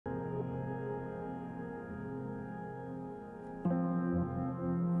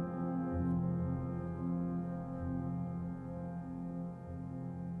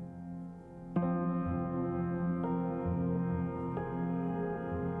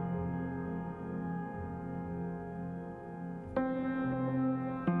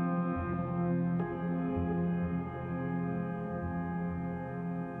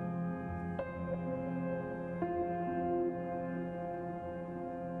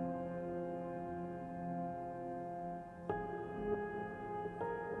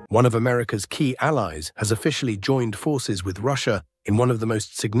one of America's key allies, has officially joined forces with Russia in one of the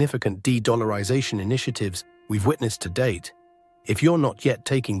most significant de-dollarization initiatives we've witnessed to date. If you're not yet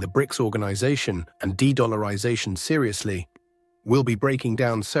taking the BRICS organization and de-dollarization seriously, we'll be breaking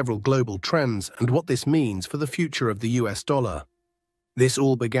down several global trends and what this means for the future of the US dollar. This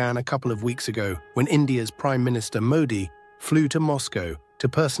all began a couple of weeks ago when India's Prime Minister Modi flew to Moscow to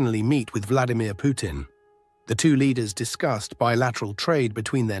personally meet with Vladimir Putin. The two leaders discussed bilateral trade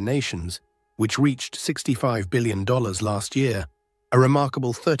between their nations, which reached $65 billion last year, a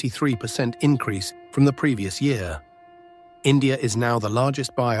remarkable 33% increase from the previous year. India is now the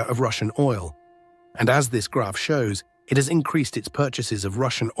largest buyer of Russian oil, and as this graph shows, it has increased its purchases of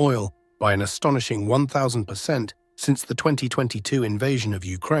Russian oil by an astonishing 1,000% since the 2022 invasion of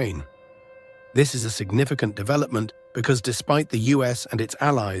Ukraine. This is a significant development because despite the US and its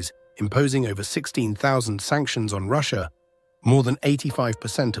allies imposing over 16,000 sanctions on Russia, more than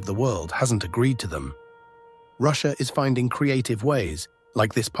 85% of the world hasn't agreed to them. Russia is finding creative ways,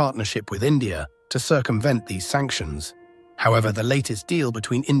 like this partnership with India, to circumvent these sanctions. However, the latest deal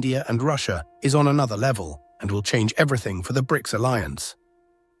between India and Russia is on another level and will change everything for the BRICS alliance.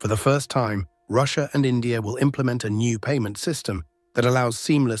 For the first time, Russia and India will implement a new payment system that allows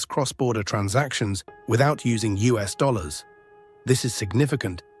seamless cross-border transactions without using US dollars. This is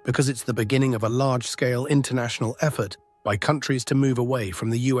significant because it's the beginning of a large-scale international effort by countries to move away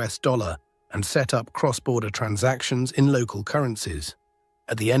from the US dollar and set up cross-border transactions in local currencies.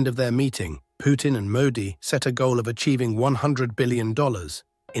 At the end of their meeting, Putin and Modi set a goal of achieving $100 billion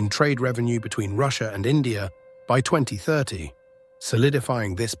in trade revenue between Russia and India by 2030,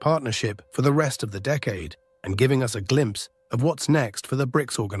 solidifying this partnership for the rest of the decade and giving us a glimpse of what's next for the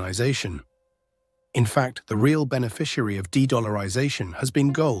BRICS organization. In fact, the real beneficiary of de-dollarization has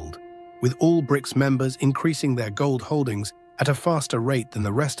been gold, with all BRICS members increasing their gold holdings at a faster rate than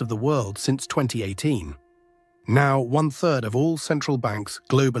the rest of the world since 2018. Now, 1/3 of all central banks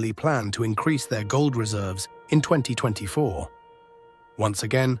globally plan to increase their gold reserves in 2024. Once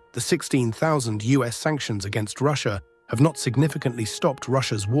again, the 16,000 US sanctions against Russia have not significantly stopped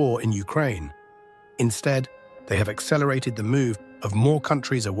Russia's war in Ukraine. Instead, they have accelerated the move of more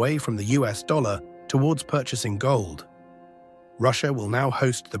countries away from the US dollar towards purchasing gold. Russia will now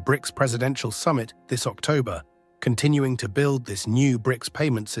host the BRICS Presidential Summit this October, continuing to build this new BRICS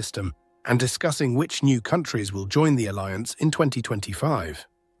payment system and discussing which new countries will join the alliance in 2025.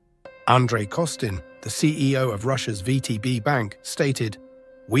 Andrei Kostin, the CEO of Russia's VTB Bank, stated,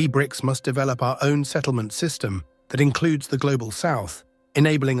 "We BRICS must develop our own settlement system that includes the Global South,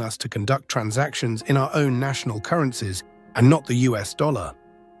 enabling us to conduct transactions in our own national currencies and not the US dollar."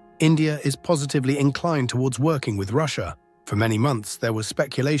 India is positively inclined towards working with Russia. For many months, there was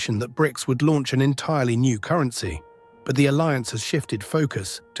speculation that BRICS would launch an entirely new currency, but the alliance has shifted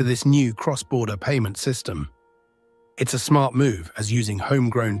focus to this new cross-border payment system. It's a smart move, as using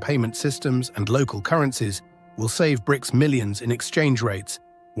homegrown payment systems and local currencies will save BRICS millions in exchange rates,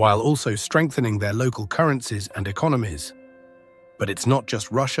 while also strengthening their local currencies and economies. But it's not just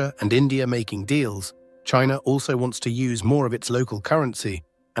Russia and India making deals. China also wants to use more of its local currency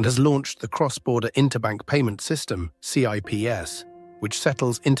and has launched the Cross-Border Interbank Payment System, CIPS, which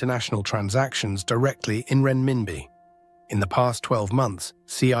settles international transactions directly in renminbi. In the past 12 months,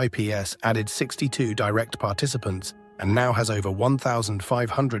 CIPS added 62 direct participants and now has over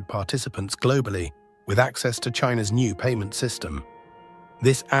 1,500 participants globally, with access to China's new payment system.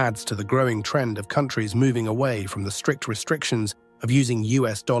 This adds to the growing trend of countries moving away from the strict restrictions of using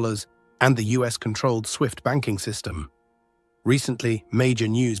US dollars and the US-controlled SWIFT banking system. Recently, major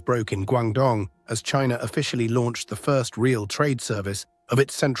news broke in Guangdong as China officially launched the first real trade service of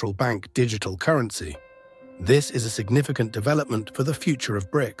its central bank digital currency. This is a significant development for the future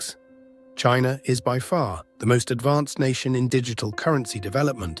of BRICS. China is by far the most advanced nation in digital currency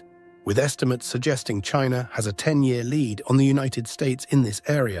development, with estimates suggesting China has a 10-year lead on the United States in this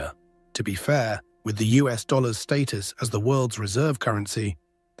area. To be fair, with the US dollar's status as the world's reserve currency,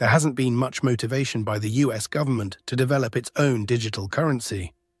 there hasn't been much motivation by the US government to develop its own digital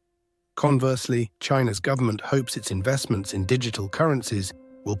currency. Conversely, China's government hopes its investments in digital currencies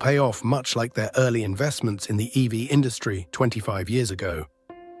will pay off much like their early investments in the EV industry 25 years ago.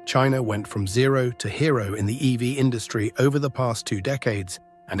 China went from zero to hero in the EV industry over the past 2 decades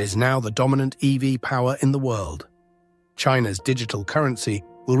and is now the dominant EV power in the world. China's digital currency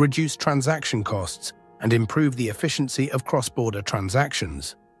will reduce transaction costs and improve the efficiency of cross-border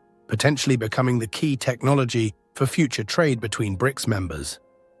transactions, potentially becoming the key technology for future trade between BRICS members.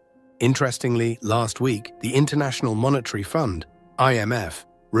 Interestingly, last week, the International Monetary Fund, IMF,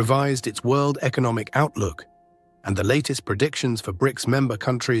 revised its World Economic Outlook. and the latest predictions for BRICS member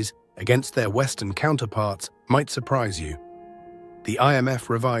countries against their Western counterparts might surprise you. The IMF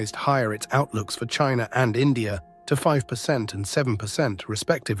revised higher its outlooks for China and India to 5% and 7%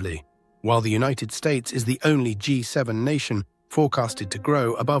 respectively, while the United States is the only G7 nation forecasted to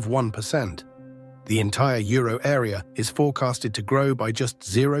grow above 1%. The entire euro area is forecasted to grow by just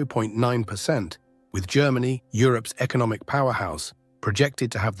 0.9%, with Germany, Europe's economic powerhouse,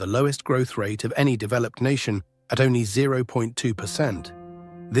 projected to have the lowest growth rate of any developed nation at only 0.2%.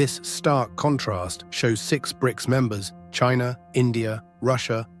 This stark contrast shows 6 BRICS members, China, India,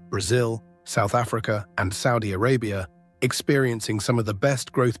 Russia, Brazil, South Africa, and Saudi Arabia, experiencing some of the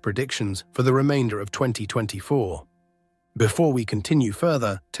best growth predictions for the remainder of 2024. Before we continue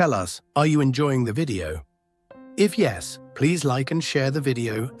further, tell us, are you enjoying the video? If yes, please like and share the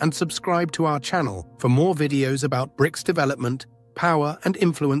video and subscribe to our channel for more videos about BRICS development, power, and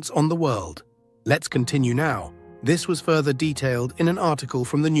influence on the world. Let's continue now. This was further detailed in an article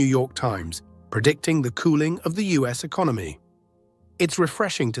from the New York Times, predicting the cooling of the US economy. It's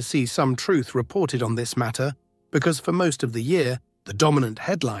refreshing to see some truth reported on this matter, because for most of the year, the dominant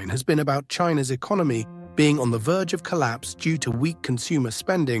headline has been about China's economy being on the verge of collapse due to weak consumer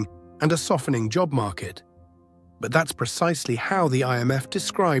spending and a softening job market. But that's precisely how the IMF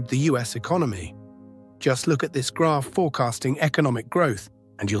described the US economy. Just look at this graph forecasting economic growth,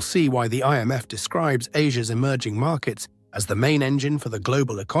 and you'll see why the IMF describes Asia's emerging markets as the main engine for the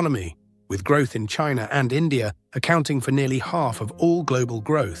global economy, with growth in China and India accounting for nearly half of all global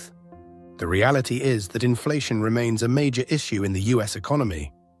growth. The reality is that inflation remains a major issue in the US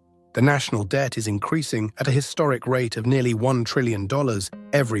economy. The national debt is increasing at a historic rate of nearly $1 trillion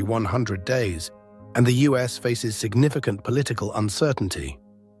every 100 days, and the US faces significant political uncertainty.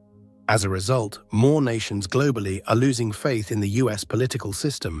 As a result, more nations globally are losing faith in the US political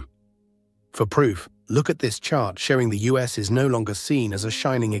system. For proof, look at this chart showing the US is no longer seen as a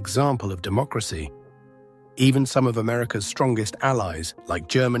shining example of democracy. Even some of America's strongest allies, like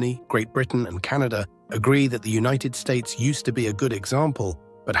Germany, Great Britain, and Canada, agree that the United States used to be a good example,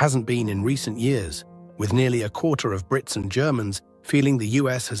 but hasn't been in recent years, with nearly a quarter of Brits and Germans feeling the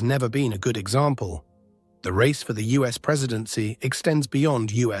US has never been a good example. The race for the US presidency extends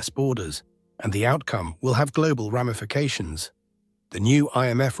beyond US borders, and the outcome will have global ramifications. The new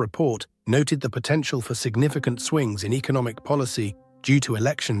IMF report noted the potential for significant swings in economic policy due to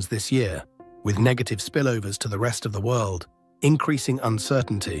elections this year, with negative spillovers to the rest of the world, increasing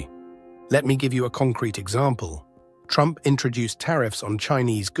uncertainty. Let me give you a concrete example. Trump introduced tariffs on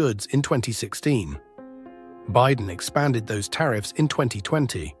Chinese goods in 2016. Biden expanded those tariffs in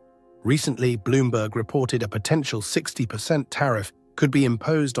 2020. Recently, Bloomberg reported a potential 60% tariff could be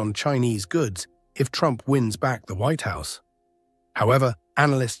imposed on Chinese goods if Trump wins back the White House. However,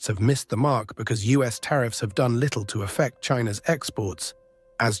 analysts have missed the mark because US tariffs have done little to affect China's exports,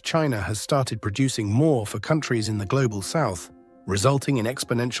 as China has started producing more for countries in the global south, resulting in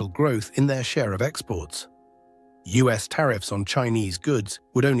exponential growth in their share of exports. US tariffs on Chinese goods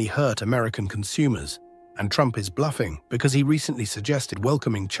would only hurt American consumers, and Trump is bluffing because he recently suggested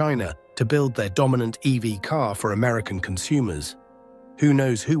welcoming China to build their dominant EV car for American consumers. Who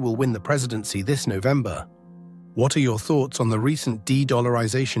knows who will win the presidency this November? What are your thoughts on the recent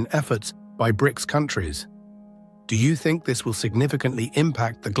de-dollarization efforts by BRICS countries? Do you think this will significantly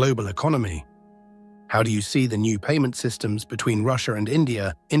impact the global economy? How do you see the new payment systems between Russia and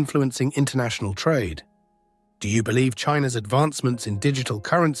India influencing international trade? Do you believe China's advancements in digital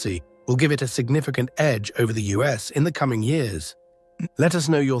currency will give it a significant edge over the US in the coming years? Let us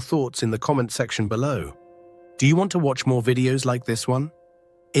know your thoughts in the comment section below. Do you want to watch more videos like this one?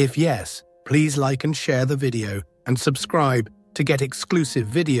 If yes, please like and share the video and subscribe to get exclusive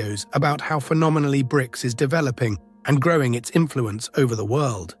videos about how phenomenally BRICS is developing and growing its influence over the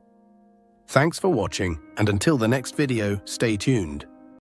world. Thanks for watching, and until the next video, stay tuned.